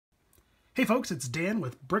Hey folks, it's Dan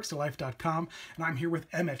with BricksToLife.com, and I'm here with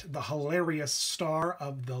Emmet, the hilarious star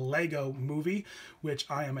of the Lego movie, which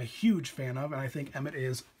I am a huge fan of, and I think Emmet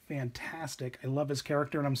is fantastic. I love his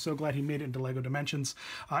character, and I'm so glad he made it into Lego Dimensions,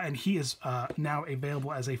 and he is now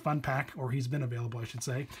available as a fun pack, or he's been available, I should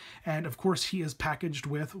say, and of course he is packaged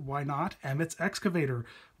with, why not, Emmet's excavator,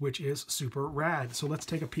 which is super rad. So let's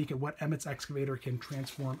take a peek at what Emmet's excavator can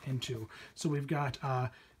transform into. So we've got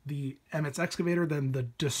the Emmet's excavator, then the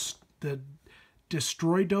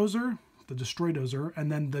Destroy Dozer,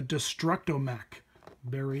 and then the Destructomech.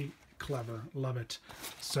 Very clever. Love it.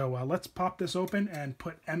 So let's pop this open and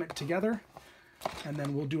put Emmet together, and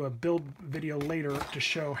then we'll do a build video later to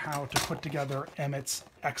show how to put together Emmet's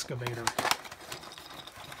excavator.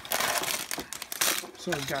 So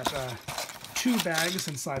we've got 2 bags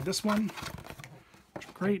inside this one.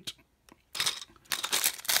 Great.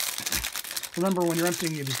 Remember when you're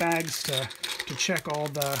emptying these bags to check all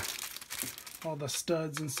the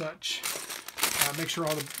studs and such. Make sure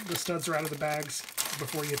all the studs are out of the bags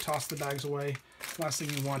before you toss the bags away. Last thing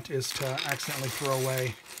you want is to accidentally throw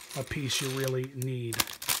away a piece you really need.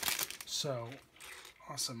 So,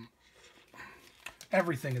 awesome.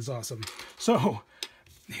 Everything is awesome. So,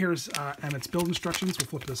 here's Emmet's build instructions. We'll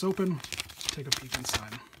flip this open, take a peek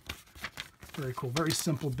inside. Very cool, very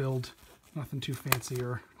simple build. Nothing too fancy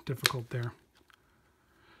or difficult there.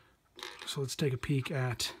 So let's take a peek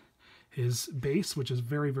at his base, which is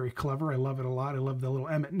very, very clever. I love it a lot. I love the little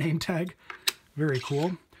Emmet name tag. Very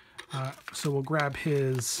cool. So we'll grab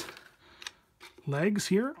his legs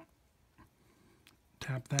here,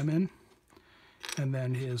 tap them in, and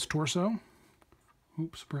then his torso.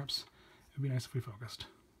 Oops, perhaps it would be nice if we focused.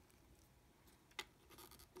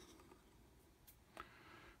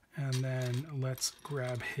 And then let's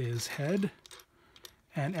grab his head.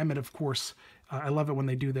 And Emmet, of course, I love it when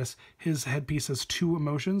they do this. His headpiece has 2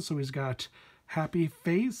 emotions, so he's got happy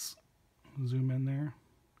face, zoom in there,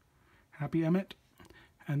 happy Emmet,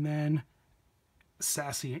 and then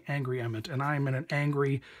sassy, angry Emmet. And I'm in an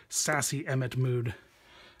angry, sassy Emmet mood.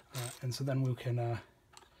 And so then we can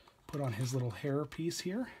put on his little hair piece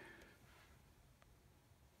here.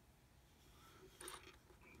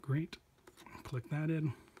 Great, click that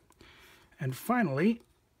in. And finally,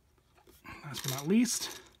 last but not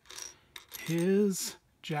least, his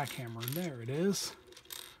jackhammer. There it is.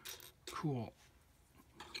 Cool.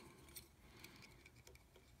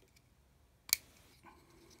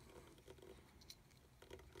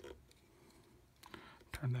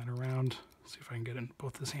 Turn that around. See if I can get in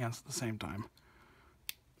both his hands at the same time.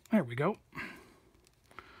 There we go.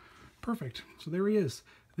 Perfect. So there he is.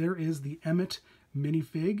 There is the Emmet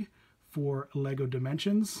minifig for Lego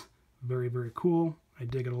Dimensions. Very, very cool. I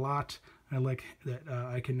dig it a lot. I like that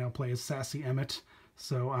I can now play as sassy Emmet.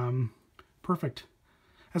 So, perfect.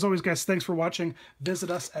 As always, guys, thanks for watching. Visit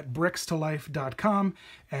us at BricksToLife.com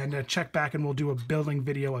and check back and we'll do a building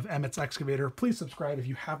video of Emmet's excavator. Please subscribe if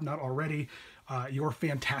you have not already. You're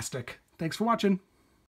fantastic. Thanks for watching.